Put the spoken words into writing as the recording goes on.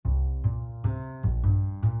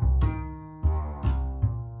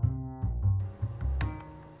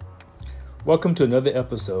Welcome to another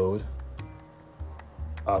episode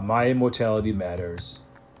of My Immortality Matters,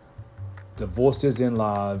 the voices and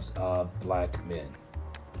lives of Black men.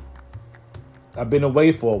 I've been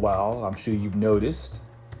away for a while, I'm sure you've noticed,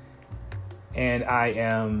 and I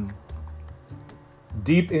am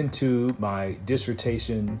deep into my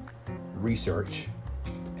dissertation research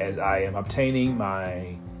as I am obtaining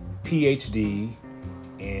my PhD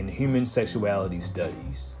in human sexuality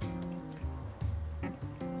studies.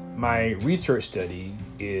 My research study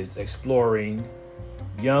is exploring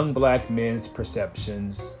young Black men's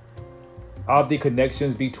perceptions of the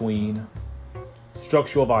connections between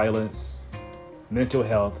structural violence, mental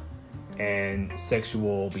health, and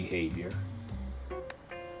sexual behavior.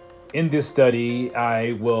 In this study,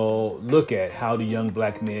 I will look at how do young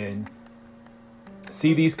Black men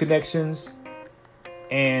see these connections,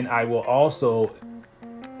 and I will also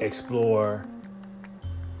explore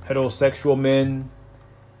heterosexual men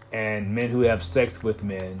and men who have sex with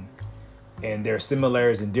men and their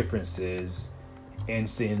similarities and differences in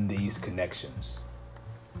seeing these connections.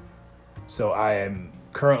 So I am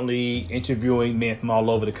currently interviewing men from all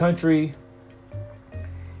over the country,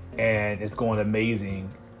 and it's going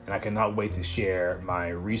amazing, and I cannot wait to share my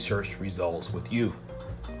research results with you,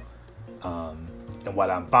 and what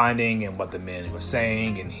I'm finding and what the men are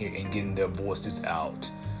saying and getting their voices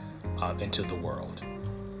out into the world.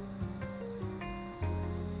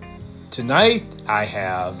 Tonight, I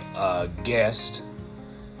have a guest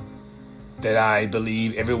that I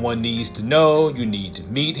believe everyone needs to know. You need to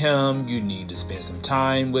meet him. You need to spend some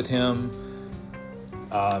time with him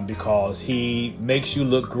because he makes you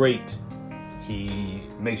look great. He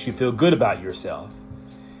makes you feel good about yourself,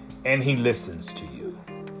 and he listens to you.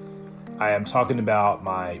 I am talking about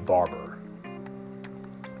my barber.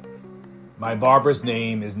 My barber's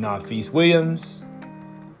name is Nafis Willams,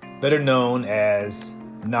 better known as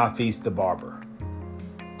Nafisthebarber.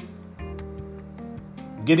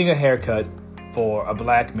 Getting a haircut for a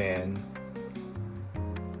Black man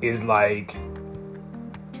is like,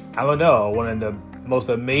 I don't know, one of the most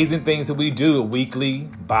amazing things that we do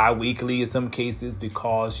weekly, bi-weekly in some cases,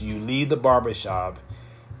 because you leave the barbershop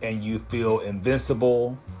and you feel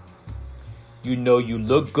invincible. You know you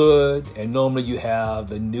look good, and normally you have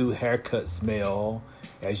the new haircut smell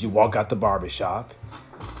as you walk out the barbershop.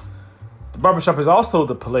 The barbershop is also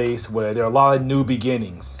the place where there are a lot of new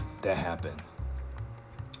beginnings that happen.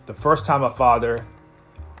 The first time a father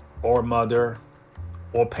or mother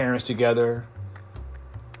or parents together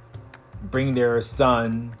bring their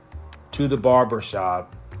son to the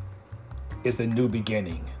barbershop is a new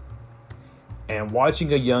beginning. And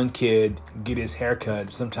watching a young kid get his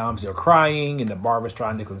haircut, sometimes they're crying and the barber's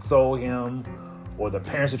trying to console him, or the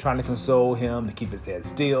parents are trying to console him to keep his head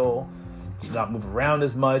still, to not move around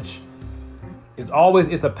as much.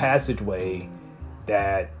 It's a passageway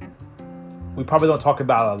that we probably don't talk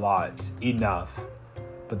about a lot enough,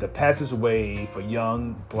 but the passageway for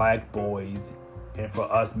young Black boys and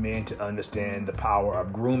for us men to understand the power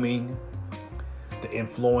of grooming, the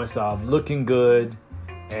influence of looking good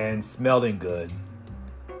and smelling good.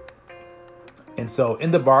 And so in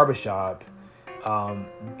the barbershop,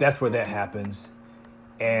 that's where that happens.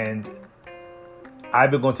 And I've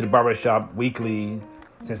been going to the barbershop weekly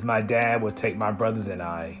since my dad would take my brothers and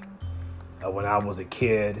I when I was a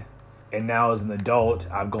kid. And now as an adult,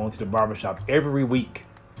 I've gone to the barbershop every week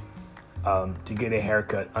to get a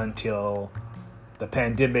haircut until the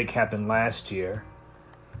pandemic happened last year.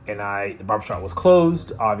 And the barbershop was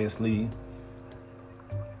closed, obviously.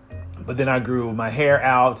 But then I grew my hair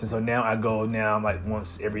out, and so now I go like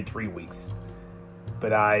once every 3 weeks.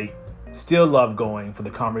 But I still love going for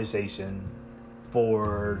the conversation,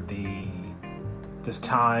 for this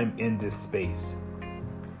time in this space.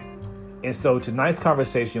 And so tonight's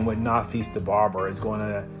conversation with Nafisthebarber is going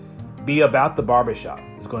to be about the barbershop.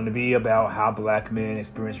 It's going to be about how Black men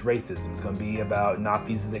experience racism. It's going to be about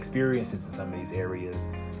Nafis's experiences in some of these areas.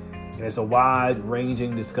 And it's a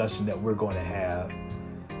wide-ranging discussion that we're going to have.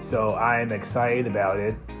 So I am excited about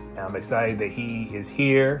it. I'm excited that he is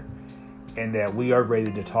here and that we are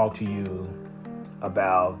ready to talk to you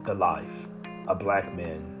about the life of Black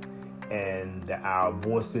men and that our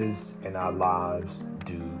voices and our lives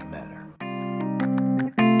do matter.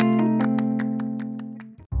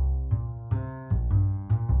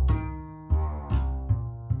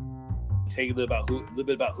 Tell you a little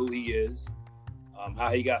bit about who he is, how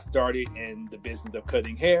he got started in the business of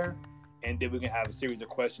cutting hair, and then we're going to have a series of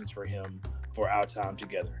questions for him for our time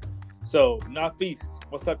together. So, Nafis,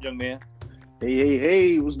 what's up, young man?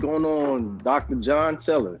 Hey, what's going on, Dr. John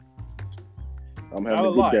Teller? I'm having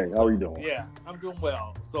a good day. How are you doing? Yeah, I'm doing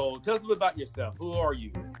well. So tell us a bit about yourself. Who are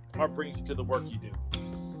you? What brings you to the work you do?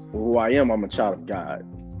 Who I am, I'm a child of God,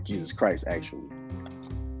 Jesus Christ, actually,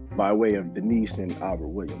 by way of Denise and Albert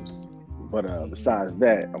Williams. But besides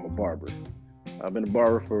that, I'm a barber. I've been a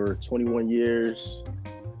barber for 21 years.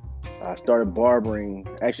 I started barbering,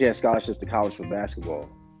 actually had scholarships to college for basketball.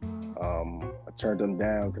 I turned them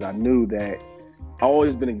down because I knew that I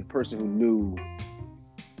always been a person who knew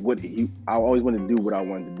I always wanted to do what I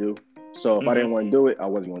wanted to do. So if I didn't want to do it, I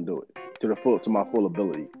wasn't going to do it to my full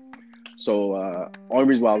ability. So only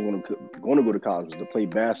reason why I was going to go to college was to play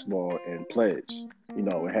basketball and pledge,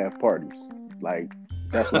 and have parties. Like,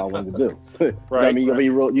 that's what I wanted to do. Right. I mean, you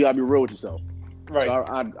gotta be real with yourself. Right.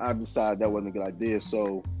 So I decided that wasn't a good idea.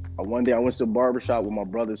 So one day I went to a barbershop with my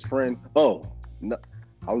brother's friend. Oh, no,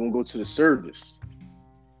 I was gonna go to the service.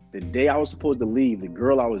 The day I was supposed to leave, the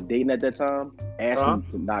girl I was dating at that time asked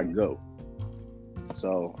me to not go.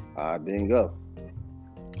 So I didn't go.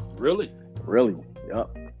 Really?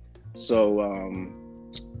 Yep. So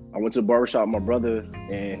I went to the barbershop with my brother,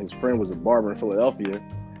 and his friend was a barber in Philadelphia.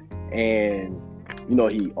 And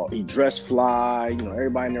he dressed fly.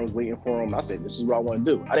 Everybody in there was waiting for him. I said, "This is what I want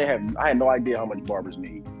to do." I had no idea how much barbers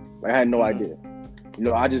made. Like, I had no idea.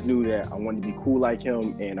 I just knew that I wanted to be cool like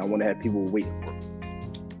him, and I wanted to have people waiting for me.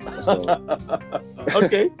 So,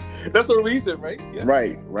 okay, that's a reason, right? Yeah.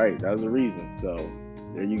 Right. That was a reason. So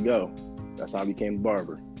there you go. That's how I became a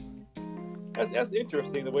barber. That's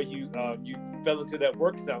interesting. The way you fell into that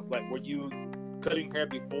work sounds like. Were you cutting hair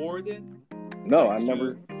before then? No, I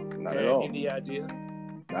never. Not at all. Any idea?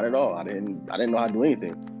 Not at all. I didn't know how to do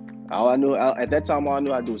anything. At that time, all I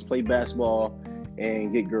knew how to do was play basketball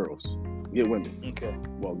and get women. Okay.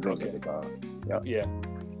 Well, girls at the time. Yep. Yeah.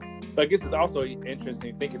 But I guess it's also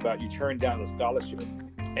interesting to think about. You turned down a scholarship,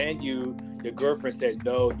 and your girlfriend said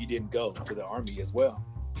no. You didn't go to the Army as well.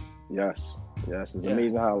 Yes. It's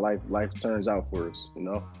amazing how life turns out for us.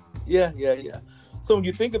 Yeah. So when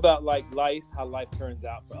you think about how life turns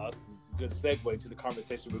out for us. Good segue to the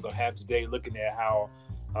conversation we're going to have today, looking at how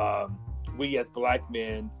we as Black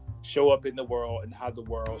men show up in the world and how the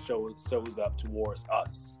world shows up towards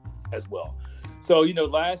us as well. So,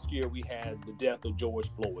 last year we had the death of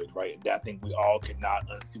George Floyd, right? And I think we all could not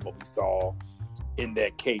unsee what we saw in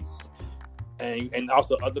that case. And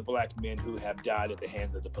also other Black men who have died at the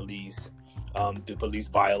hands of the police, through police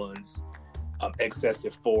violence,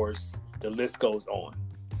 excessive force, the list goes on.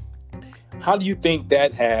 How do you think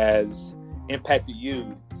that has impacted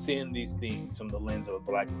you, seeing these things from the lens of a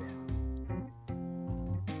Black man?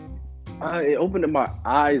 It opened my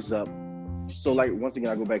eyes up. So, once again,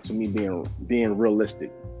 I go back to me being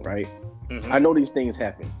realistic, right? I know these things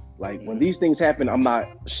happen. When these things happen, I'm not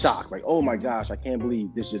shocked. Like, oh my gosh, I can't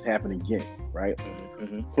believe this just happened again, right?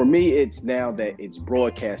 For me, it's now that it's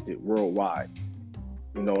broadcasted worldwide.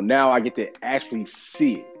 Now I get to actually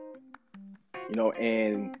see it.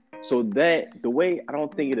 And so that the way, I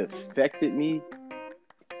don't think it affected me.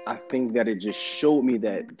 I think that it just showed me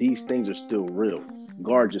that these things are still real.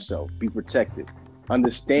 Guard yourself, be protected,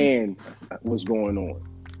 understand what's going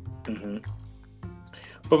on.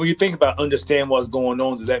 But when you think about understand what's going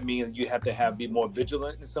on, does that mean you have to be more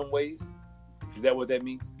vigilant in some ways? Is that what that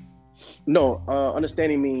means? No,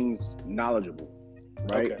 understanding means knowledgeable,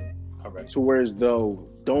 right? Okay. All right. So whereas though,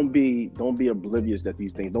 don't be oblivious that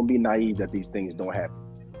these things, don't be naive that these things don't happen.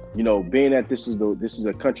 Being that this is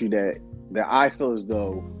a country that I feel as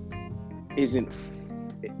though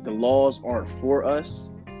the laws aren't for us.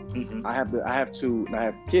 I have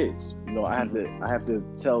kids. I have to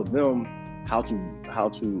tell them how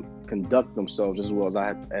to conduct themselves just as well as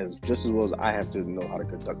I have to know how to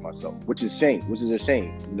conduct myself, which is a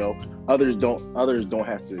shame. Others don't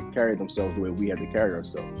have to carry themselves the way we have to carry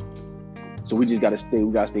ourselves. So we gotta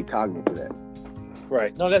stay cognizant of that.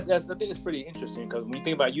 Right. No, that's I think it's pretty interesting, because when you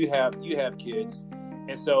think about you have kids,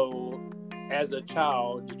 and so as a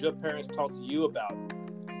child, did your parents talk to you about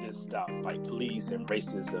this stuff, like police and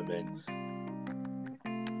racism and?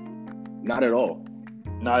 Not at all.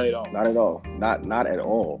 Not at all. Not at all. Not at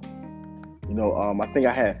all. I think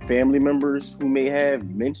I had family members who may have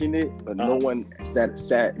mentioned it, but no one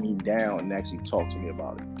sat me down and actually talked to me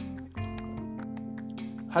about it.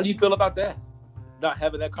 How do you feel about that? Not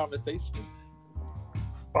having that conversation?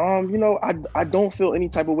 I don't feel any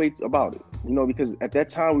type of way about it, because at that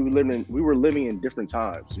time we were living in different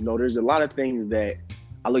times. There's a lot of things that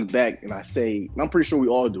I look back and I say, and I'm pretty sure we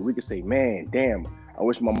all do. We could say, man, damn, I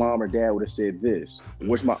wish my mom or dad would have said this. I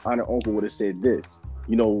wish my aunt or uncle would have said this,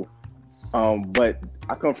 but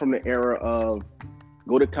I come from the era of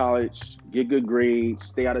go to college, get good grades,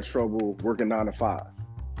 stay out of trouble, working 9 to 5.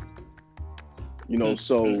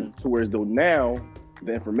 So to whereas though now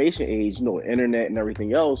the information age, internet and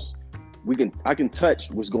everything else, I can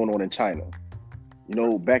touch what's going on in China.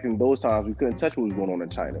 Back in those times, we couldn't touch what was going on in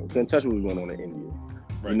China. We couldn't touch what was going on in India.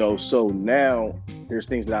 Right. So now there's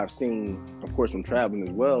things that I've seen, of course, from traveling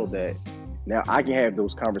as well, that now I can have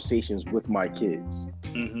those conversations with my kids.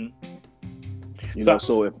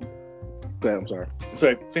 So if, go ahead, I'm sorry.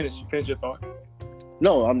 Sorry, finish your thought.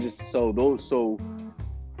 No, I'm just, so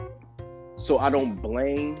I don't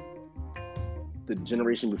blame the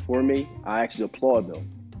generation before me. I actually applaud them.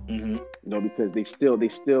 Because they still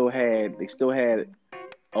had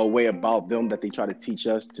a way about them that they try to teach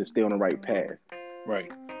us to stay on the right path.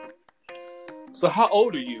 Right. So how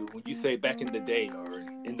old are you when you say back in the day or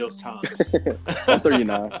in those times? I'm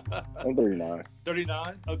 39. I'm 39.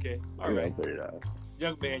 39? Okay. All right. I'm 39.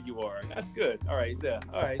 Young man you are. That's good. All right. Yeah.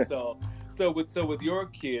 All right. So with your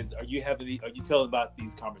kids, are you telling about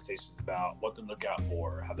these conversations about what to look out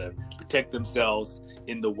for, how to protect themselves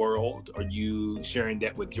in the world? Are you sharing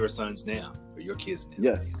that with your sons now or your kids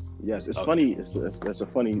now? Yes. It's funny. It's a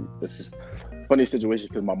funny situation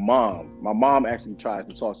because my mom actually tries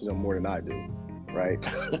to talk to them more than I do, right?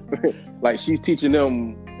 Like she's teaching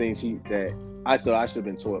them things that I thought I should have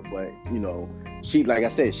been taught, but she, like I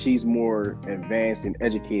said, she's more advanced and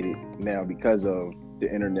educated now because of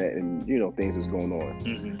the internet and things that's going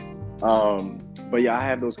on. But yeah, I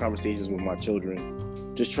have those conversations with my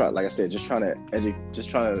children. Just trying to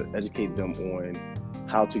educate them on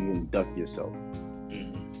how to conduct yourself.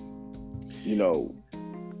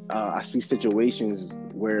 I see situations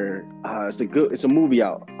where it's a movie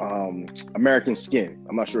out, American Skin.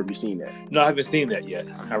 I'm not sure if you've seen that. No, I haven't seen that yet.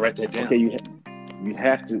 I write that down. Okay, you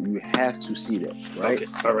have to see that, right?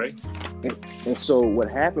 Okay, all right. And so what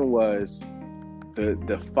happened was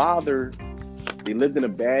the father, they lived in a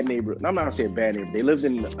bad neighborhood. I'm not gonna say a bad neighborhood. They lived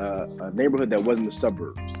in a neighborhood that wasn't the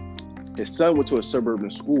suburbs. His son went to a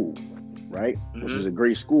suburban school, right? Which is a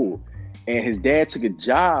great school. And his dad took a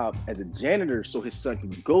job as a janitor so his son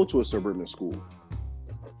could go to a suburban school.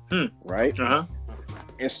 Right?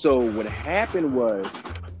 And so what happened was,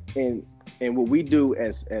 and what we do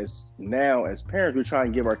as now as parents, we try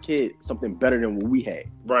and give our kid something better than what we had.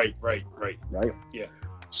 Right. Yeah.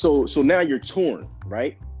 So now you're torn,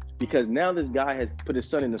 right? Because now this guy has put his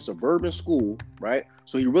son in a suburban school, right?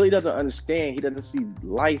 So he really doesn't understand. He doesn't see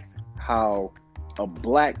life how a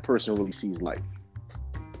black person really sees life.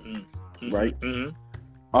 Right? And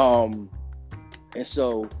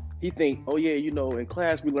so he think, oh yeah, in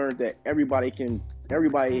class we learned that everybody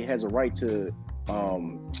has a right to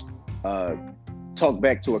talk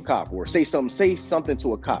back to a cop or say something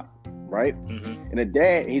to a cop, right? And the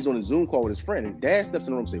dad, he's on a Zoom call with his friend, and dad steps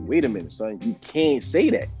in the room and say, wait a minute, son, you can't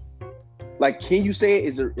say that. Like, can you say it?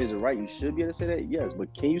 Is it right? You should be able to say that, yes,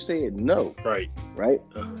 but can you say it? No. Right.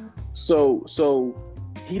 So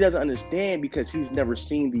he doesn't understand because he's never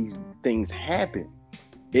seen these things happen.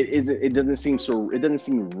 It doesn't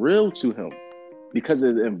seem real to him because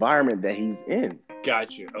of the environment that he's in.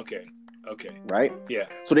 Gotcha. Okay. Right? Yeah.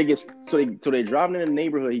 So they driving in the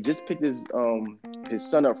neighborhood. He just picked his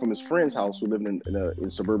son up from his friend's house who lived in a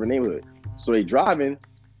suburban neighborhood. So they driving,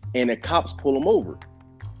 and the cops pull him over.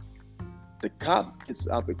 The cop gets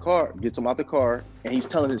him out the car, and he's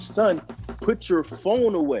telling his son, "Put your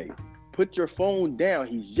phone away. Put your phone down."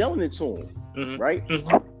 He's yelling it to him, right? And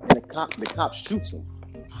the cop shoots him.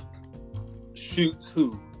 Shoots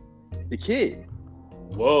who? The kid.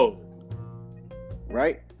 Whoa.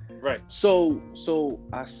 Right. So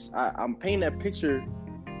I'm painting that picture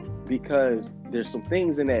because there's some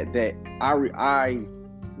things in that I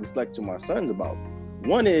reflect to my sons about.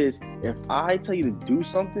 One is, if I tell you to do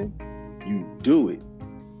something, you do it.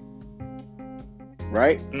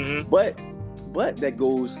 Right? But that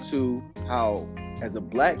goes to how as a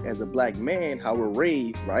black man, how we're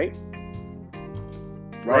raised, right?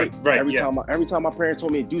 Right. Every time my parents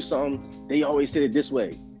told me to do something, they always said it this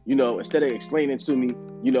way, instead of explaining it to me,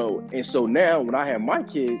 and so now when I have my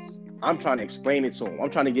kids, I'm trying to explain it to them.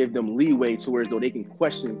 I'm trying to give them leeway to where as though they can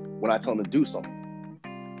question when I tell them to do something.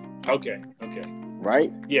 Okay.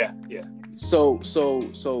 Right? Yeah. So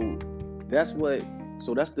that's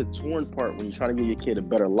the torn part when you're trying to give your kid a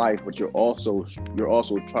better life, but you're also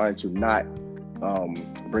trying to not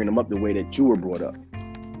bring them up the way that you were brought up.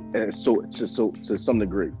 And so to some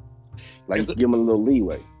degree, like give them a little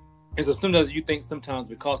leeway. And so sometimes you think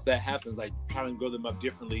because that happens, like trying to grow them up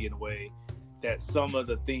differently in a way that some of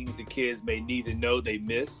the things the kids may need to know they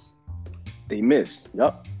miss.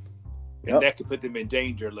 Yep. And that could put them in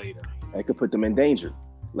danger later. That could put them in danger.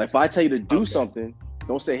 Like if I tell you to do something,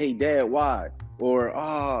 don't say, "Hey, Dad, why?"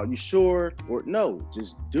 Or, "You sure?" Or no,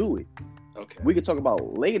 just do it. Okay. We could talk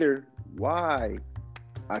about later why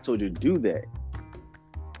I told you to do that.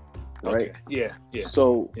 Right? Okay. Yeah. Yeah.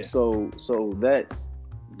 So Yeah.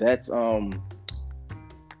 that's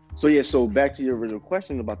so yeah, so back to your original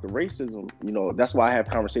question about the racism, you know, that's why I have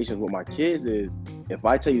conversations with my kids is if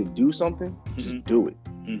I tell you to do something, just do it.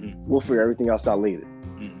 We'll figure everything else out later.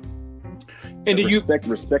 And do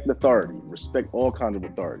respect authority, respect all kinds of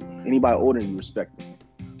authority. Anybody older than you, respect them.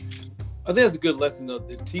 I think that's a good lesson to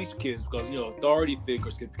teach kids because, you know, authority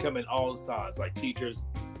figures can come in all sides, like teachers,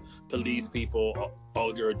 police people,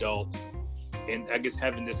 older adults. And I guess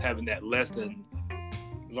having that lesson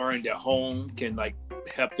learned at home can like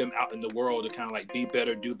help them out in the world to kind of like be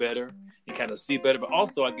better, do better, and kind of see better. But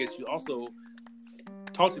also, I guess you also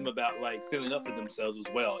talk to them about like standing up for themselves as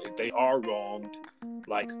well. If they are wronged,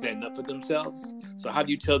 like standing up for themselves. So how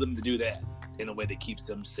do you tell them to do that in a way that keeps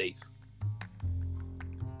them safe?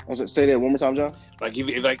 Say that one more time, John. Like if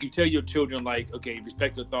you tell your children like, okay,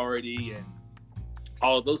 respect authority and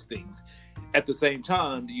all of those things, at the same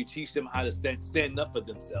time, do you teach them how to stand up for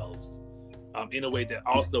themselves in a way that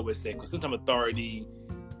also is safe? Because sometimes authority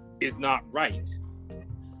is not right.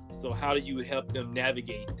 So how do you help them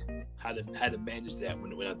navigate how to manage that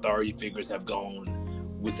when authority figures have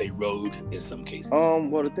gone, we say, rogue in some cases?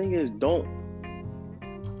 Well, the thing is,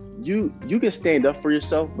 you can stand up for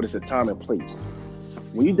yourself, but it's a time and place.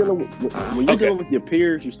 When you're dealing with your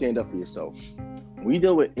peers, you stand up for yourself. When you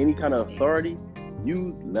deal with any kind of authority,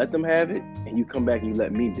 you let them have it, and you come back and you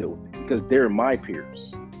let me deal with it because they're my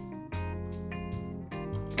peers.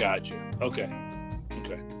 Gotcha. Okay.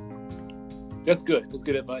 That's good. That's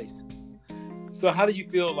good advice. So how do you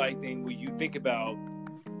feel like then when you think about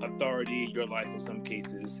authority in your life in some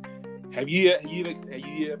cases, have you ever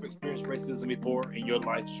experienced racism before in your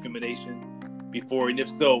life, discrimination before? And if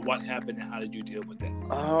so, what happened and how did you deal with that?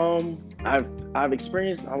 I've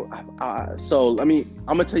experienced, so I'm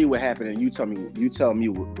gonna tell you what happened and you tell me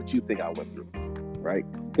what you think I went through, right?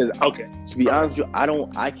 Because to be honest with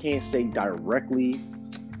you, I can't say directly.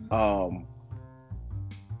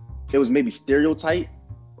 It was maybe stereotype.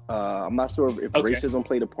 I'm not sure if racism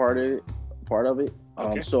played a part of it.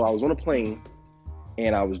 So I was on a plane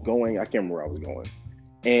and I can't remember where I was going,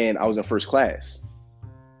 and I was in first class.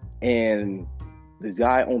 And this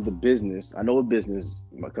guy owned the business. I know a business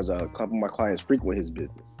because a couple of my clients frequent his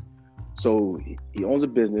business. So he owns a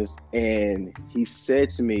business, and he said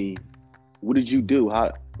to me, "What did you do?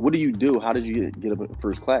 What do you do? How did you get up in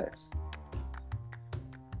first class?"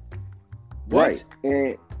 What? Right.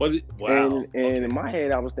 And in my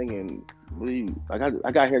head, I was thinking, I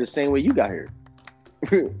got here the same way you got here.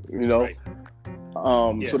 You know? Right.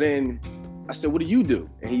 So then I said, "What do you do?"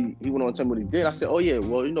 And he went on to tell me what he did. I said, "Oh yeah,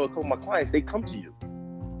 well, you know, a couple of my clients, they come to you."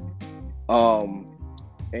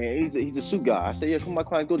 And he's a suit guy. I said, "Yeah, a couple of my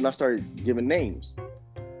clients go," and I started giving names.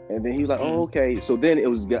 And then he was like, "Oh, okay." So then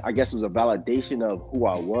I guess it was a validation of who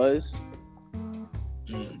I was.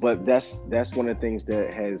 But that's one of the things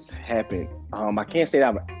that has happened. I can't say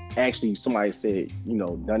that I've actually somebody said, you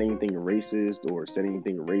know, done anything racist or said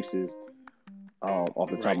anything racist off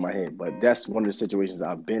the top of my head. But that's one of the situations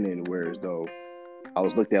I've been in where as though I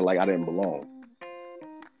was looked at like I didn't belong.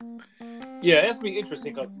 Yeah, that's be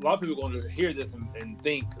interesting because a lot of people are going to hear this and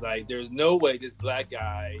think like there's no way this black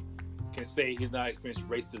guy can say he's not experienced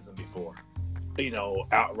racism before, you know,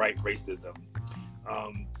 outright racism.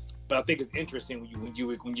 But I think it's interesting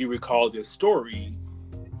when you recall this story,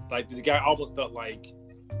 like this guy almost felt like,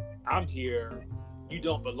 I'm here, you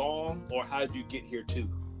don't belong, or how did you get here too,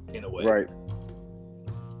 in a way. Right.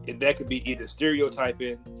 And that could be either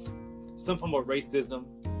stereotyping, some form of racism,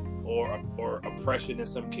 or oppression in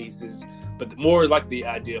some cases, but more like the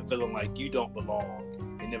idea of feeling like you don't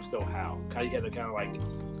belong, and if so, how? How you had to kind of like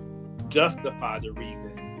justify the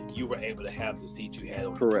reason you were able to have the seat you had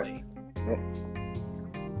on the plane. Yep.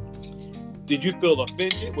 Did you feel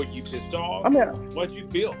offended? Were you pissed off? I mean, what'd you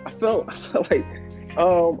feel? I felt like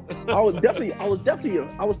I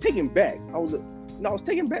was taken back. I was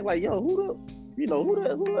taken back. Like, yo, who the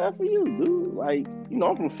F are you, dude? Like, you know,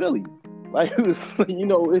 I'm from Philly. Like, you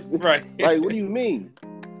know, it's right. Like, what do you mean?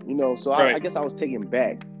 You know, so I guess I was taken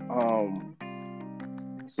back.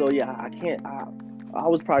 So yeah, I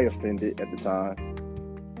was probably offended at the time.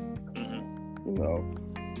 Mm-hmm. You know.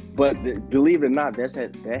 But believe it or not,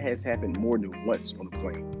 that has happened more than once on the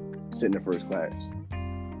plane, sitting in first class.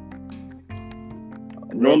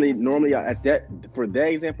 Normally for that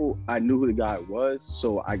example, I knew who the guy was,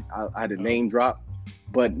 so I had a name drop.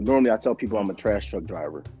 But normally I tell people I'm a trash truck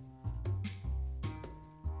driver.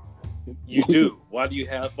 You do? Why do you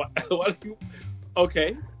have? Why do you?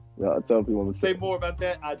 Okay. I tell people I'm Say more about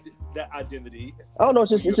that identity. I don't know.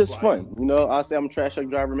 It's just fun. You know, I say I'm a trash truck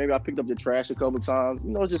driver. Maybe I picked up the trash a couple times.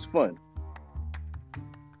 You know, it's just fun.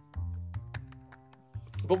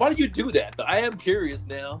 But why do you do that? Though? I am curious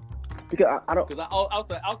now. Because I don't. Because I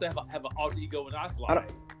also have an alter ego when I fly.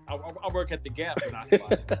 I work at the Gap when I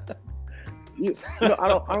fly. You know, I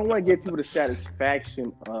don't want to give people the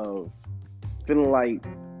satisfaction of feeling like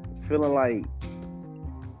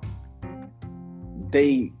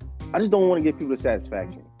they. I just don't want to give people the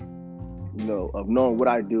satisfaction, you know, of knowing what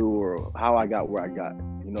I do or how I got where I got.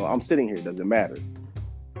 You know, I'm sitting here. It doesn't matter.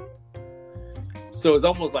 So it's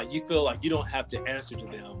almost like you feel like you don't have to answer to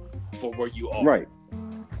them for where you are. Right.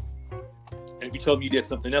 And if you told them you did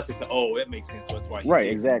something else, they say, "Oh, that makes sense. So that's why." Right.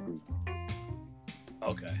 Exactly.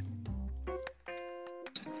 Okay.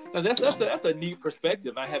 Now that's a neat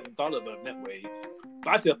perspective. I haven't thought of it that way.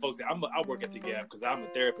 But I tell folks that I work at the Gap because I'm a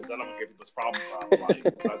therapist. I don't hear people's problems.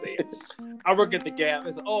 So I say, I work at the Gap.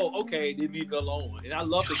 It's oh, okay, they leave me alone. And I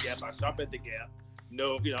love the Gap. I shop at the Gap.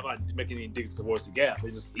 No, you know, I'm not making any digs towards the Gap.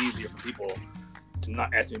 It's just easier for people to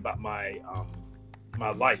not ask me about my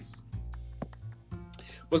life.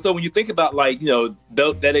 But so when you think about like, you know,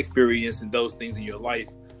 that experience and those things in your life,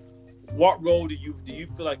 what role do you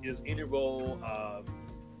feel like is any role of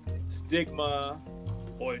stigma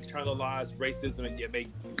or internalized racism and yet may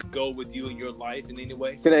go with you in your life in any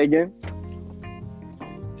way? Say that again.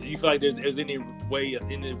 Do you feel like there's any way of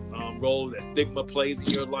any role that stigma plays in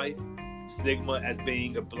your life? Stigma as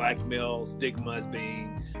being a black male, stigma as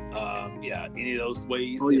being any of those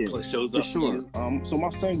ways it shows up. Sure. So my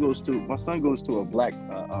son goes to a black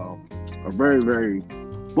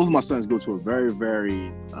both of my sons go to a very,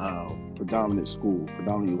 very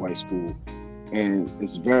predominantly white school, and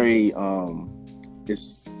it's very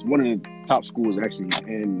it's one of the top schools actually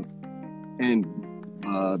in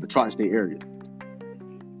the tri-state area.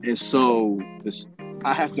 And so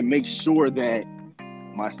I have to make sure that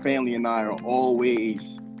my family and I are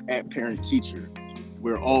always at parent-teacher.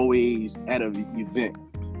 We're always at an event,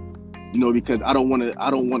 you know, because I don't want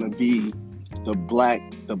to be the black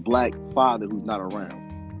father who's not around.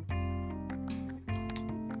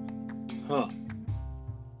 Huh.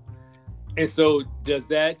 And so is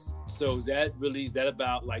that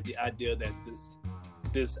about like the idea that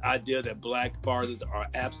this idea that black fathers are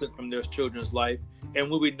absent from their children's life? And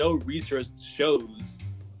when we know research shows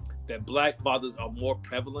that black fathers are more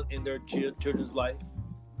prevalent in their children's life.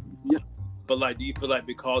 Yeah. But like, do you feel like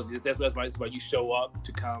because that's why you show up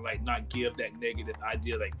to kind of like not give that negative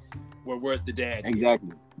idea, like, where's the dad?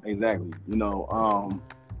 Exactly. You know,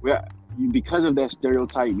 because of that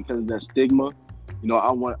stereotype, because of that stigma, you know,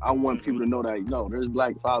 I want people to know that, you know, there's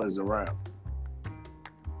black fathers around.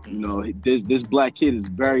 You know, this black kid is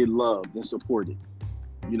very loved and supported.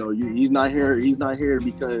 You know, he's not here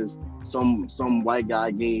because some white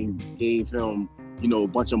guy gave him, you know, a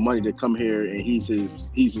bunch of money to come here and he's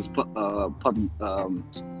his puppy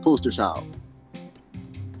poster child.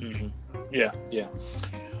 Mm-hmm. Yeah.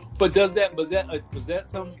 But was that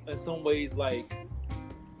in some ways like,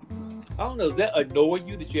 I don't know, does that annoy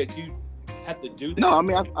you that you have to do that? No, I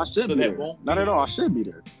mean I should be there. Not at all. I should be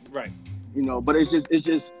there. Right. You know, but it's just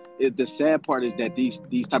the sad part is that these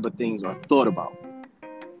type of things are thought about.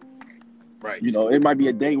 Right. You know, it might be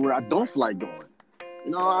a day where I don't feel like going.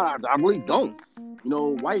 You know, I really don't. You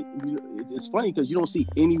know, it's funny because you don't see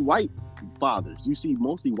any white fathers. You see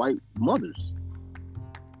mostly white mothers.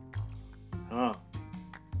 Huh.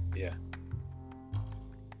 Yeah.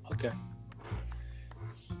 Okay.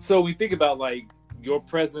 So we think about like your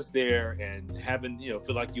presence there and having, you know,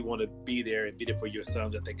 feel like you want to be there and be there for your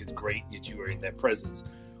sons. I think it's great that you are in that presence.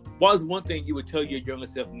 What is one thing you would tell your younger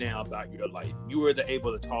self now about your life? You were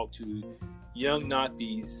able to talk to young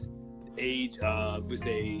Nafis, age we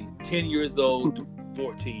say 10 years old to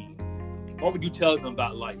 14. What would you tell them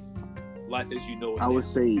about life as you know it? I would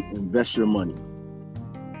say invest your money.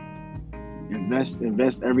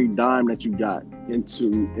 Invest every dime that you got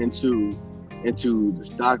into the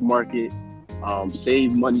stock market.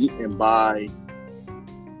 Save money and buy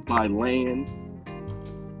land.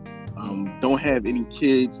 Don't have any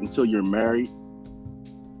kids until you're married.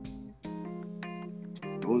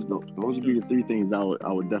 Those would be the three things I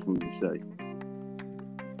would definitely say.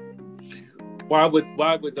 Why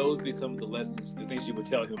would those be some of the lessons, the things you would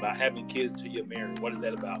tell him about having kids till you're married? What is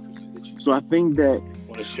that about for you that you? So I think that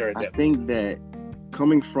want to share that. I think that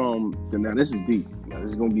coming from, so now this is deep. Now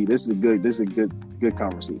this is a good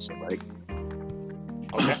conversation, right?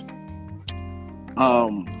 Okay.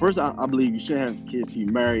 First, I believe you should have kids till you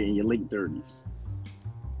marry in your late 30s,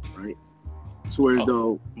 right? So whereas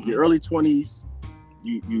though your early 20s,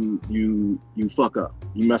 you fuck up,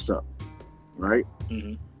 you mess up, right?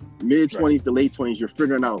 Mm-hmm. Mid-20s to late 20s, you're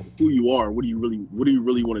figuring out who you are. What do you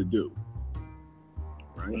really want to do,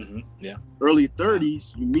 right? Mm-hmm. Yeah. Early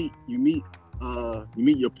 30s, you meet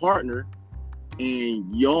your partner,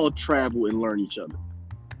 and y'all travel and learn each other.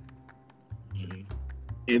 Mm-hmm.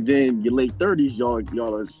 And then your late 30s,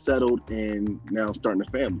 y'all are settled and now starting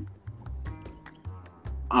a family.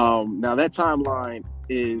 Now that timeline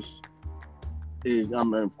is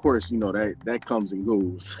of course, that comes and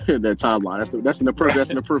goes. That timeline. That's in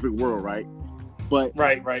the perfect world, right? But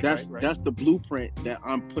that's the blueprint that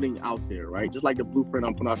I'm putting out there, right? Just like the blueprint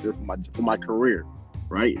I'm putting out there for my career,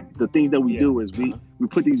 right? The things that we do is we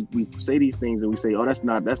say these things and we say, oh, that's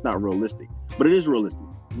not realistic, but it is realistic.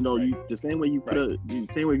 The same way you're going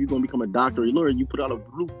to become a doctor or a lawyer, you put out a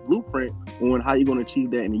blueprint on how you're going to achieve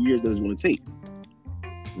that in the years that it's going to take,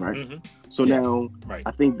 right? Mm-hmm. So now,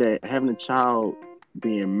 I think that having a child,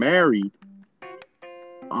 being married,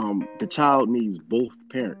 the child needs both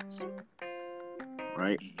parents,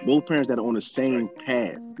 right? Both parents that are on the same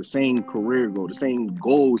path, the same career goal, the same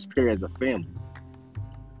goals pair as a family.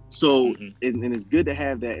 So, and it's good to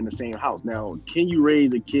have that in the same house. Now, can you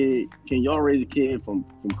raise a kid? Can y'all raise a kid from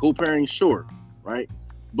co-parenting? Sure, right?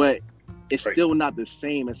 But it's still not the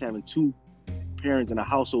same as having two parents in a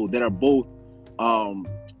household that are both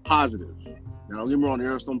positive. Now, don't get me wrong,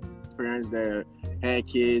 there are some parents that had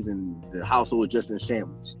kids and the household was just in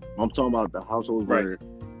shambles. I'm talking about the household where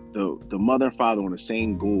the mother and father on the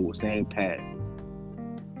same goal, same path.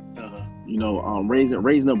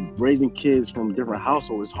 Raising kids from different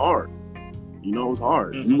households is hard. It's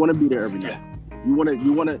hard. You want to be there every night. You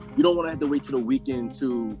don't want to have to wait till the weekend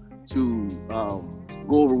to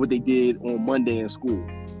go over what they did on Monday in school.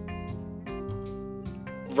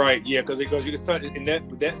 Right, yeah, because you can start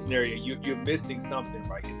with that scenario. You're missing something,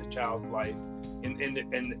 right, in the child's life,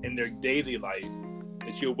 in their daily life,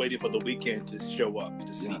 that you're waiting for the weekend to show up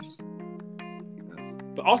to see. Yes.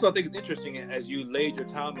 But also, I think it's interesting as you laid your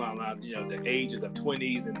timeline out, the ages of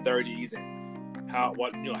 20s and 30s, and how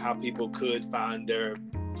people could find their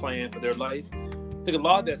plan for their life. I think a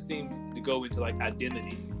lot of that seems to go into like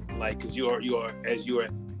identity, like because you are as you are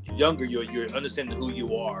younger, you're understanding who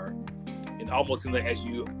you are. And almost seems like as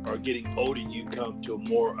you are getting older, you come to a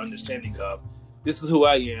more understanding of, this is who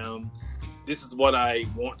I am, this is what I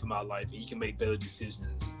want for my life, and you can make better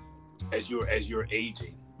decisions as you're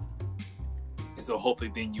aging. And so hopefully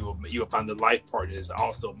then you'll find the life partners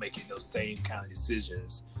also making those same kind of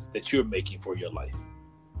decisions that you're making for your life.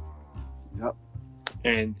 Yep.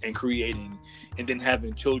 And creating, and then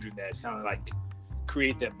having children that's kind of like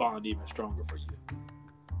create that bond even stronger for you.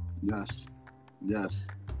 Yes.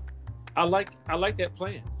 I like that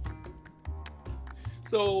plan.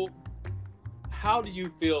 So how do you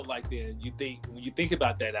feel like then when you think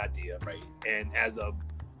about that idea, right? And as a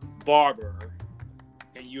barber,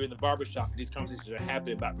 and you're in the barbershop, and these conversations are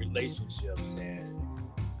happening about relationships, and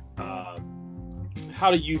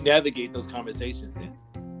how do you navigate those conversations then?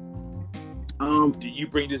 Do you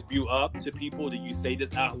bring this view up to people? Do you say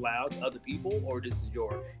this out loud to other people, or this is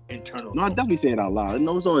your internal? No, I definitely say it out loud.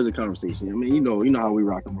 It's always a conversation. I mean, you know how we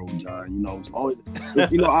rock and roll, John. It's always,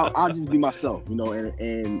 I'll just be myself, and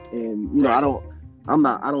I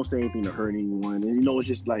don't say anything to hurt anyone, and it's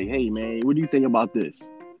just like, hey man, what do you think about this?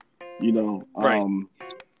 Because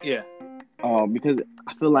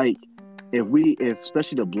I feel like if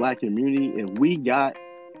especially the Black community, if we got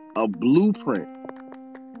a blueprint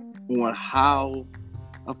on how,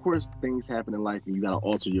 of course, things happen in life and you got to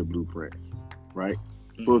alter your blueprint, right?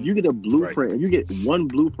 Mm-hmm. But if you get a blueprint, if you get one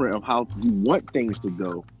blueprint of how you want things to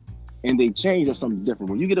go, and they change, that's something different.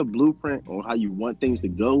 When you get a blueprint on how you want things to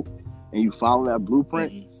go, and you follow that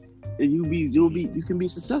blueprint, you can be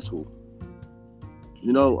successful.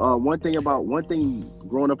 One thing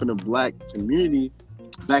growing up in the Black community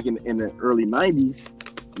back in the early 90s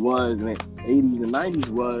was, in the 80s and 90s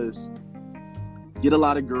was, get a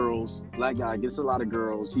lot of girls, Black guy gets a lot of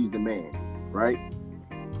girls, he's the man, right?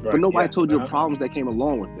 But nobody told you the problems that came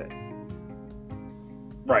along with that.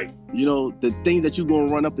 Right. The things that you're going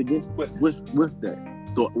to run up against with that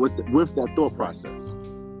thought process.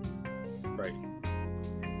 Right.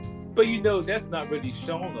 But that's not really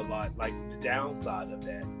shown a lot, like the downside of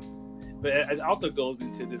that. But it also goes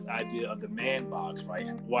into this idea of the man box, right?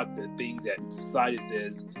 What the things that society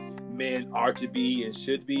says men are to be and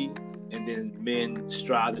should be, and then men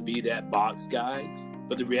strive to be that box guy.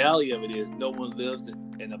 But the reality of it is no one lives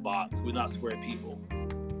in a box. We're not square people.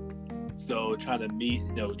 So trying to meet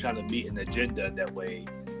an agenda that way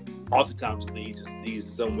oftentimes leads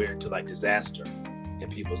somewhere to like disaster in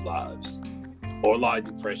people's lives, or a lot of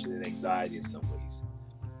depression and anxiety in some ways.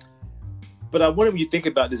 But I wonder when you think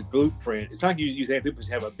about this blueprint, it's not you say people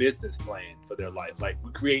should have a business plan for their life. Like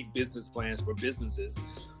we create business plans for businesses.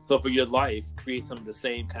 So for your life, create some of the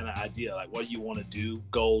same kind of idea. Like what do you want to do,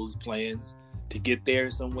 goals, plans to get there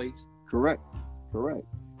in some ways. Correct. You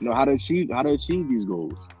know, how to achieve these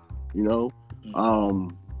goals. You know,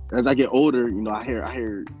 as I get older, you know, I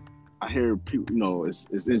hear people, you know,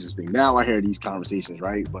 it's interesting. Now I hear these conversations,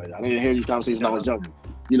 right? But I didn't hear these conversations when I was younger.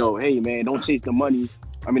 You know, hey man, don't chase the money.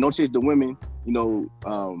 I mean, don't chase the women. You know,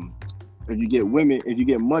 if you get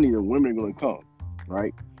money, then women are gonna come,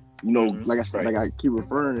 right? You know, like I said, like I keep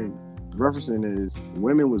referencing is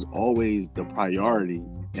women was always the priority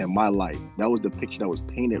in my life. That was the picture that was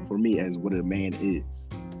painted for me as what a man is.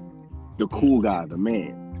 The cool guy, the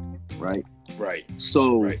man, right? Right.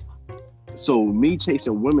 So me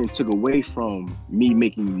chasing women took away from me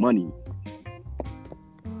making money.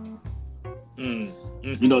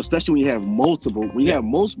 You know, especially when you have multiple. When you have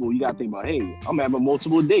multiple, you gotta think about, hey, I'm having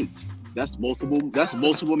multiple dates. That's multiple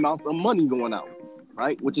amounts of money going out,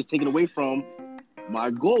 right? Which is taken away from my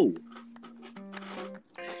goal.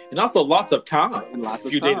 And also lots of time. And lots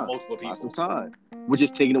of you time. Dated multiple people. Lots of time. Which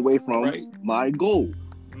is taken away from my goal.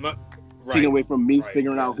 Taken away from me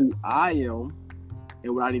figuring out who I am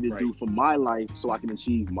and what I need to do for my life so I can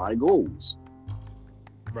achieve my goals.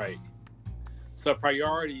 Right. So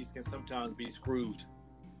priorities can sometimes be screwed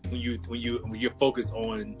when you're focused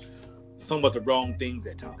on some of the wrong things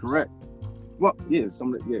at times. Correct. Well, yeah,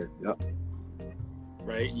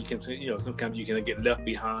 right. You can, you know, sometimes you can get left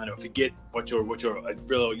behind or forget what your real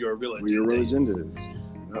agenda is.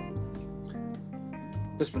 Yep.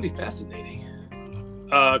 That's really fascinating.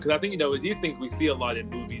 Because I think, you know, these things we see a lot in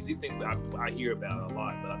movies. These things I hear about a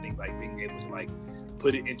lot, but I think like being able to like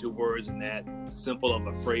put it into words in that simple of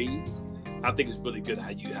a phrase, I think it's really good how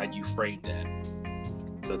you frame that.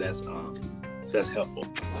 So that's helpful.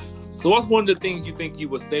 So what's one of the things you think you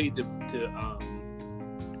would say to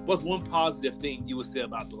what's one positive thing you would say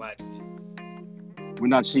about Black men? We're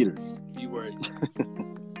not cheaters. You were.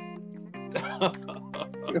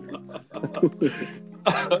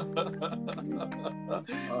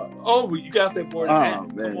 Oh, you gotta say more than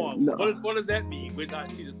that. Man. Come on. No. What does that mean? We're not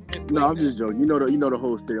cheaters. No, I'm just joking. You know the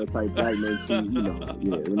whole stereotype, black men cheat. You know,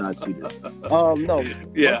 yeah, we're not cheaters. No.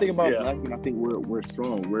 Yeah. One thing about black men, I think we're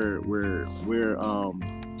strong. We're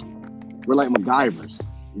like MacGyvers.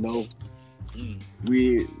 You know,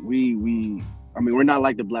 we. I mean, we're not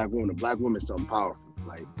like the black woman. The black woman is something powerful,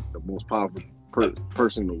 like the most powerful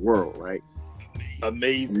person in the world, right?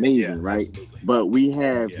 Amazing, yeah, right? Absolutely. But we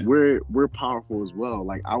have we're powerful as well.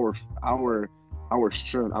 Like our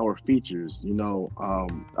strength, our features, you know,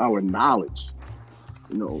 our knowledge.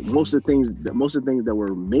 You know, most of the things that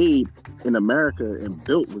were made in America and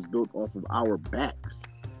was built off of our backs.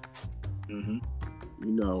 Mm-hmm.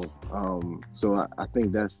 You know, so I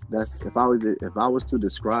think that's if I was to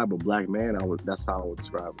describe a black man, that's how I would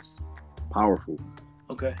describe us. Powerful.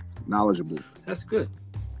 Okay. Knowledgeable. That's good.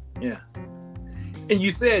 Yeah. And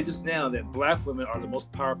you said just now that black women are the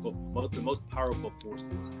most powerful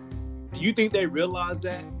forces. Do you think they realize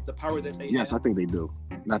that, the power that they have? Yes, I think they do.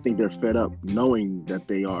 And I think they're fed up knowing that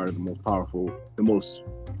they are the most powerful, the most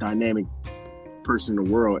dynamic person in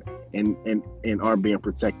the world and aren't being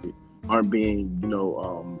protected, aren't being, you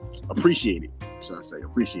know, appreciated, should I say,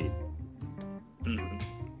 appreciated. Mm-hmm.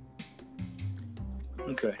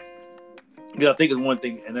 Okay. Yeah, I think it's one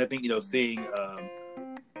thing, and I think, you know, seeing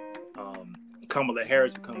Kamala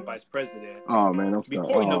Harris become vice president. Oh man, I'm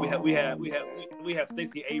before, you know, we have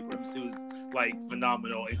Stacey Abrams, who's like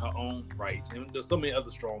phenomenal in her own right, and there's so many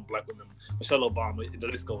other strong black women. Michelle Obama, the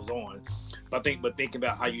list goes on. But thinking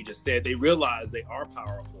about how you just said, they realize they are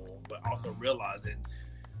powerful, but also realizing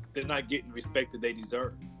they're not getting respect that they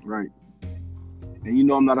deserve. Right. And you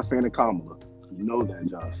know, I'm not a fan of Kamala. You know that,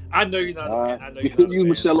 Josh. I know you're not. I know you could use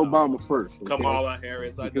Michelle Obama first. Okay? Kamala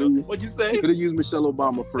Harris. I know. What'd you say? You could have used Michelle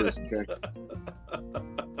Obama first. Okay.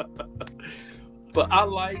 But I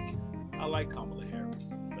like Kamala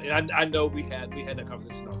Harris, and I know we had that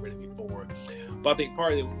conversation already before. But I think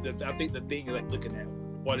part of I think the thing is like looking at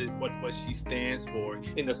what she stands for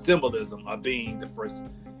in the symbolism of being the first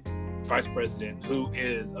vice president who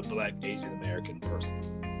is a black Asian American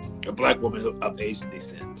person, a black woman of Asian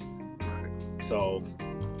descent. So,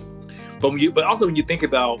 but also when you think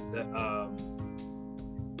about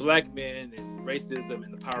black men and racism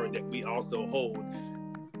and the power that we also hold,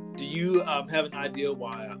 do you have an idea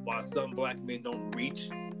why some black men don't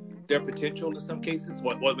reach their potential in some cases?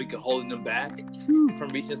 What we can holding them back from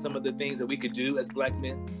reaching some of the things that we could do as black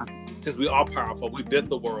men? Since we are powerful, we built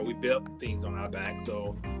the world, we built things on our back.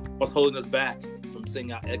 So, what's holding us back from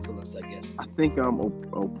seeing out excellence, I guess? I think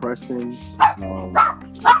oppression.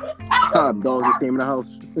 Dogs just came in the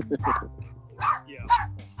house. Yeah.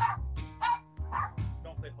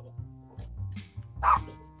 Don't say hello.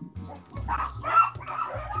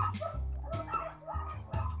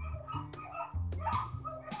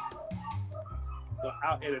 So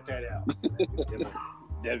I'll edit that out. So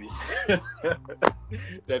that'd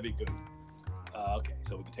be good. Okay,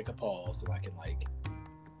 so we can take a pause so I can like.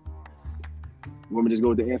 You want me to just go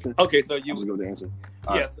with the answer? Okay, so I'll just go with the answer.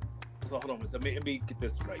 Yes. So hold on. So let me get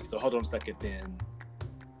this right. So hold on a second. Then.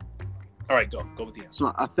 All right, go with the answer.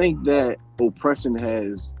 So I think that oppression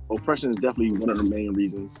is definitely one of the main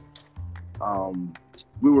reasons.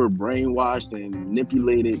 We were brainwashed and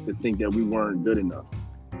manipulated to think that we weren't good enough.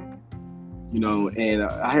 You know, and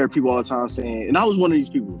I hear people all the time saying, and I was one of these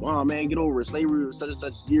people, oh man, get over it. Slavery was such and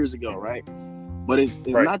such years ago, right? But it's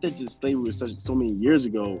right. Not that just slavery was so many years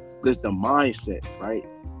ago, but it's the mindset, right?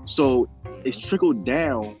 So it's trickled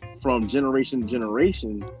down from generation to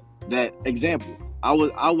generation. That example, I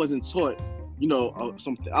wasn't taught, you know,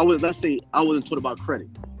 something. Let's say I wasn't taught about credit,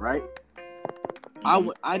 right?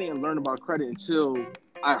 I didn't learn about credit until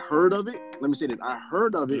I heard of it. Let me say this: I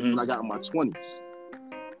heard of it when I got in my 20s.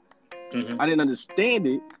 I didn't understand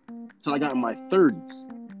it till I got in my 30s,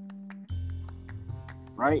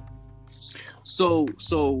 right? So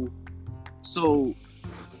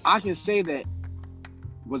I can say that,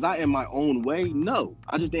 was I in my own way? No,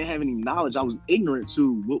 I just didn't have any knowledge. I was ignorant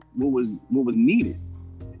to what was needed.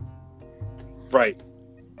 Right.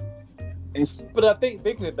 And, but I think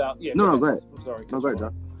thinking about go ahead. I'm sorry. No, go ahead,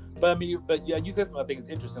 John. But I mean, you said something I think is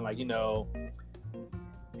interesting. Like, you know,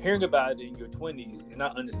 hearing about it in your 20s and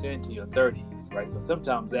not understanding to your 30s, right? So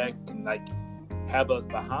sometimes that can like have us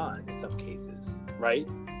behind in some cases, right?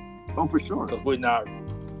 Oh, for sure. Because we're not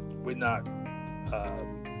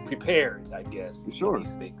prepared, I guess, for sure. For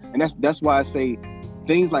these things. And that's why I say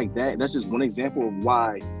things like that. That's just one example of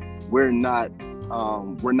why we're not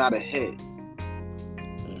ahead.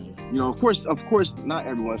 You know, of course, not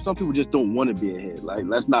everyone. Some people just don't want to be ahead. Like,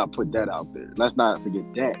 let's not put that out there. Let's not forget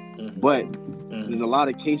that. But there's a lot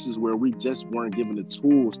of cases where we just weren't given the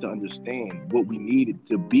tools to understand what we needed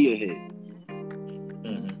to be ahead.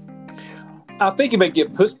 I think you may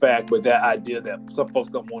get pushback with that idea that some folks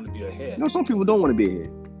don't want to be ahead. No, some people don't want to be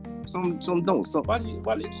ahead. Some don't. Why do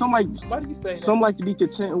you say some that? like to be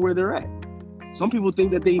content where they're at. Some people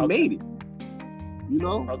think that they made it. You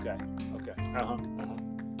know? Okay.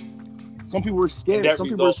 Some people are scared. Some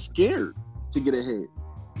people are scared to get ahead.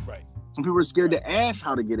 Right. Some people are scared to ask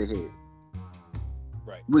how to get ahead.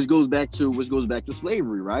 Right. Which goes back to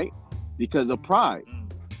slavery, right? Because of pride,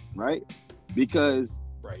 right? Because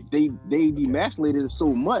they demasculated so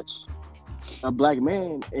much a black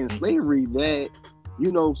man in slavery that, you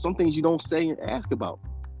know, some things you don't say and ask about,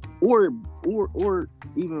 or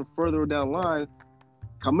even further down the line,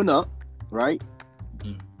 coming up, right?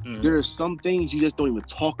 There are some things you just don't even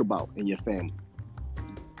talk about in your family.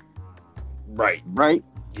 Right.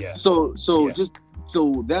 Yeah. So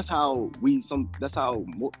that's how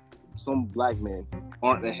some black men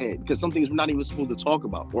aren't ahead, because some things we're not even supposed to talk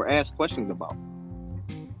about or ask questions about.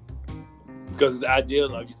 Because the idea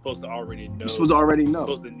of you're supposed to already know. You're supposed to already know.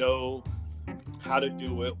 You're supposed to know how to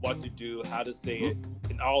do it, what to do, how to say it,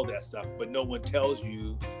 and all that stuff. But no one tells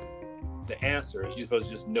you the answer. You're supposed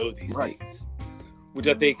to just know these things. Which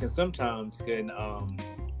I think can sometimes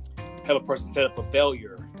have a person set up for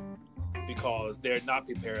failure because they're not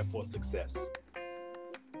prepared for success.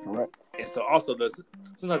 Correct. And so also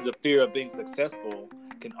sometimes the fear of being successful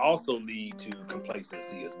can also lead to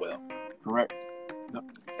complacency as well. Correct. Yep.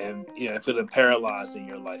 And feeling paralyzed in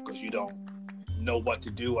your life because you don't know what to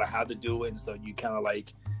do or how to do it, and so you kind of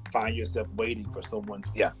like find yourself waiting for someone.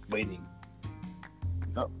 Waiting.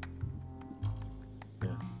 Yep.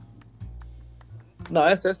 No,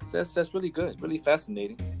 that's really good, really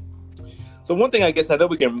fascinating. So one thing I guess I know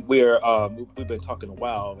we've been talking a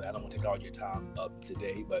while. I don't want to take all your time up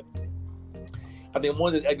today, but I think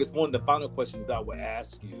one of the final questions I would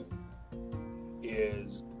ask you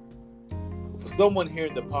is, for someone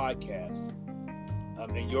hearing the podcast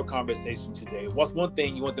in your conversation today, what's one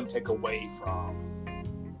thing you want them to take away from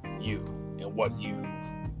you and what you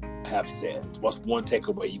have said? What's one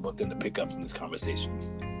takeaway you want them to pick up from this conversation?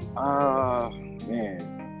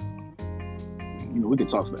 Man, we can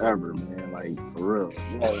talk forever, man. Like, for real.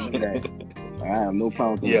 I have no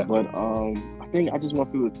problem with that. But I think I just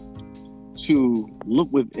want people to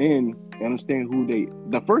look within and understand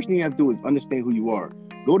the first thing you have to do is understand who you are.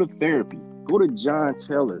 Go to therapy. Go to John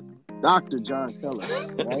Taylor, Dr. John Taylor,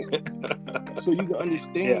 right? So you can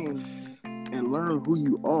understand and learn who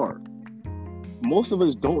you are. most of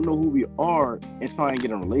us don't know who we are and try and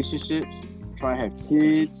get in relationships, try and have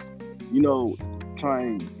kids, try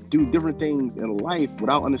and do different things in life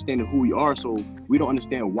without understanding who we are. So we don't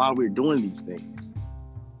understand why we're doing these things.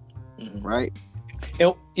 Right?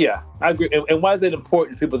 And yeah, I agree. And why is it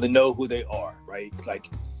important for people to know who they are, right? Like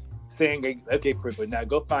saying, okay, perfect. Now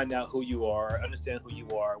go find out who you are, understand who you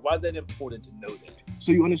are. Why is that important to know that?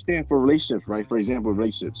 So you understand for relationships, right? For example,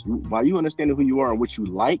 relationships. While you understand who you are and what you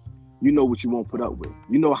like, you know what you won't put up with.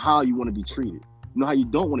 You know how you want to be treated. You know how you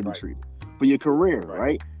don't want to be treated. For your career,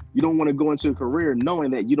 right? You don't want to go into a career knowing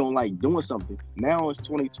that you don't like doing something. Now it's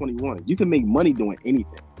 2021. You can make money doing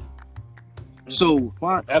anything. So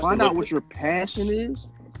find out what your passion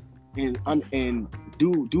is, and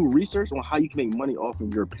do research on how you can make money off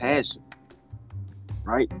of your passion,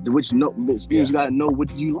 right? Which means you got to know what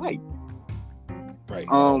you like. Right.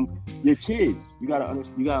 Your kids, you gotta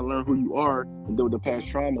learn who you are and deal with the past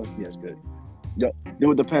traumas. Yes, good. Deal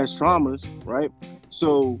with the past traumas, right?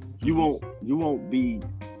 So you won't be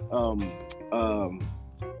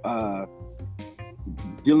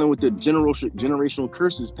dealing with the generational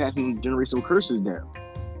curses, passing generational curses down.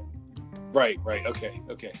 Right. Okay.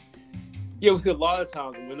 Yeah, we see a lot of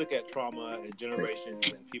times when we look at trauma and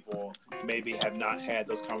generations, and people maybe have not had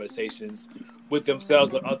those conversations with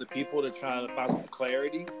themselves or other people to try to find some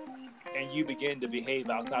clarity, and you begin to behave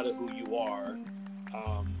outside of who you are.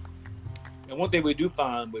 And one thing we do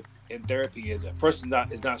find in therapy is a person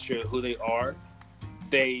is not sure who they are.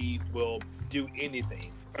 They will do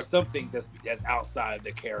anything or some things that's outside of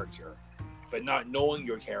their character, but not knowing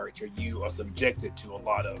your character, you are subjected to a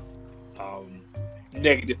lot of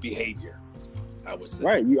negative behavior, I would say.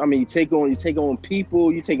 Right. You take on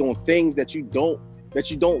people, you take on things that you don't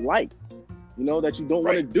like, that you don't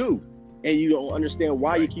want to do, and you don't understand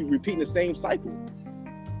why you keep repeating the same cycle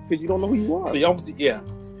because you don't know who you are. So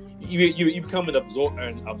you become an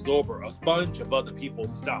absorber, a sponge of other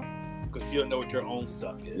people's stuff because you don't know what your own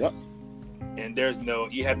stuff is. Yep. And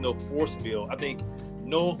you have no force field. I think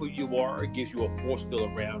knowing who you are gives you a force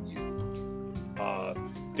field around you.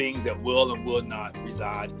 Things that will and will not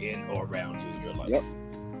reside in or around you in your life. Yep.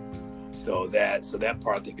 So that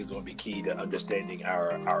part I think is going to be key to understanding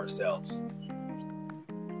ourselves.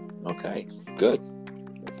 Okay, good.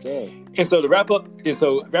 Okay. And so to wrap up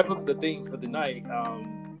the things for the night,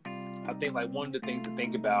 I think like one of the things to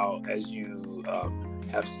think about, as you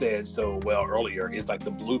have said so well earlier, is like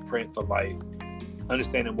the blueprint for life,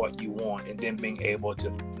 understanding what you want, and then being able to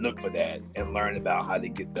look for that and learn about how to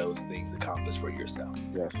get those things accomplished for yourself.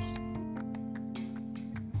 Yes.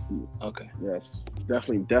 Okay. Yes.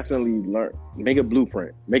 Definitely learn. Make a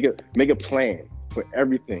blueprint. Make a plan for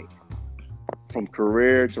everything, from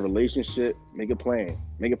career to relationship. Make a plan.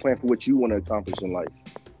 Make a plan for what you want to accomplish in life.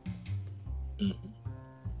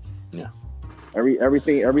 Mm-hmm. Yeah.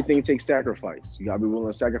 Everything takes sacrifice. You gotta be willing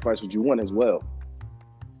to sacrifice what you want as well.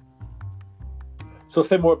 So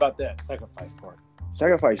say more about that sacrifice part.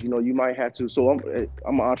 Sacrifice, you might have to. So I'm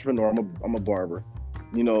an entrepreneur. I'm a barber.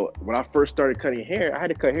 When I first started cutting hair, I had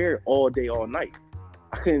to cut hair all day, all night.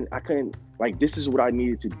 I couldn't like, this is what I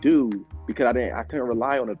needed to do because I couldn't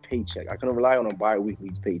rely on a paycheck. I couldn't rely on a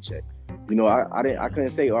bi-weekly paycheck. I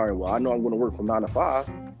couldn't say, all right, well, I know I'm going to work from 9 to 5.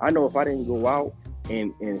 I know if I didn't go out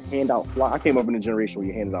and hand out flyers. I came up in a generation where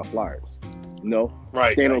you handed out flyers.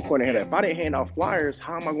 Right. Stand on the corner and hand out. If I didn't hand out flyers,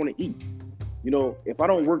 how am I going to eat? If I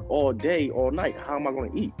don't work all day, all night, how am I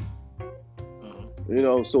going to eat?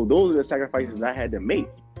 So those are the sacrifices that I had to make.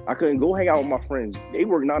 I couldn't go hang out with my friends. They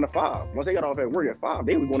work 9 to 5. Once they got off at work at 5,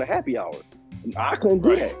 they was going to happy hour. I couldn't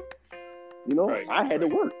do that. I had to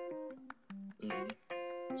work.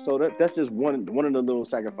 Mm-hmm. So that's just one of the little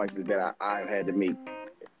sacrifices that I've had to make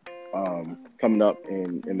coming up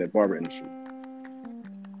in the barber industry.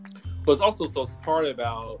 But it's also part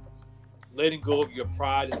about letting go of your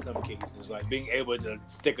pride in some cases, like being able to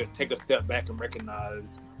take a step back and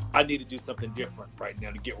recognize I need to do something different right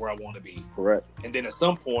now to get where I want to be. Correct. And then at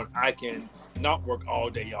some point I can not work all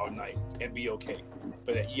day, all night and be okay.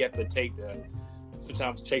 But that you have to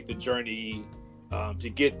sometimes take the journey to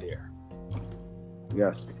get there.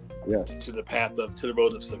 Yes. To the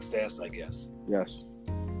road of success, I guess. Yes.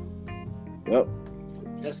 Yep.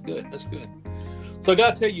 That's good. So I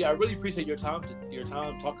gotta tell you, I really appreciate your time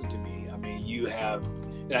talking to me. I mean, you have,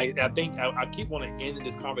 and I think I keep wanting to end in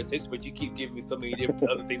this conversation, but you keep giving me so many different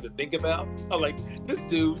other things to think about. I'm like, this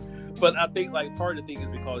dude. But I think like part of the thing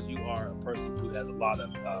is because you are a person who has a lot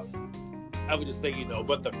of, I would just say,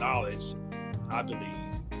 wealth of knowledge, I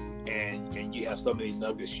believe, and you have so many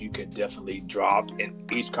nuggets you can definitely drop in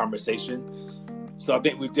each conversation. So I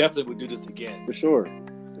think we definitely would do this again. For sure.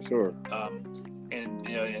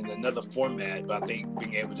 in another format, but I think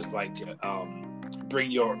being able to just like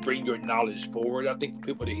bring your knowledge forward, I think for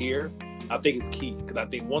people to hear, I think is key. Because I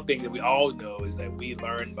think one thing that we all know is that we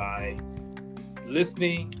learn by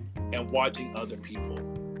listening and watching other people.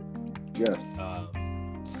 Yes.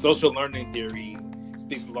 Social learning theory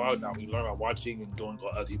speaks a lot about we learn by watching and doing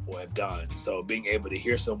what other people have done. So being able to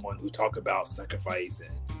hear someone who talk about sacrifice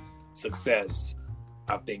and success,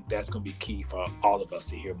 I think that's going to be key for all of us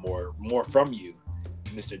to hear more from you,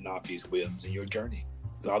 Mr. Nafis Willams, and your journey.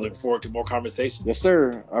 So I look forward to more conversations. Yes,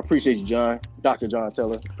 sir. I appreciate you, John. Dr. John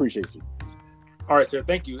Teller. Appreciate you. All right, sir.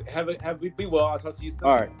 Thank you. Be well. I'll talk to you soon.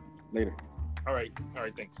 All right. Later. All right.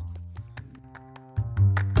 Thanks.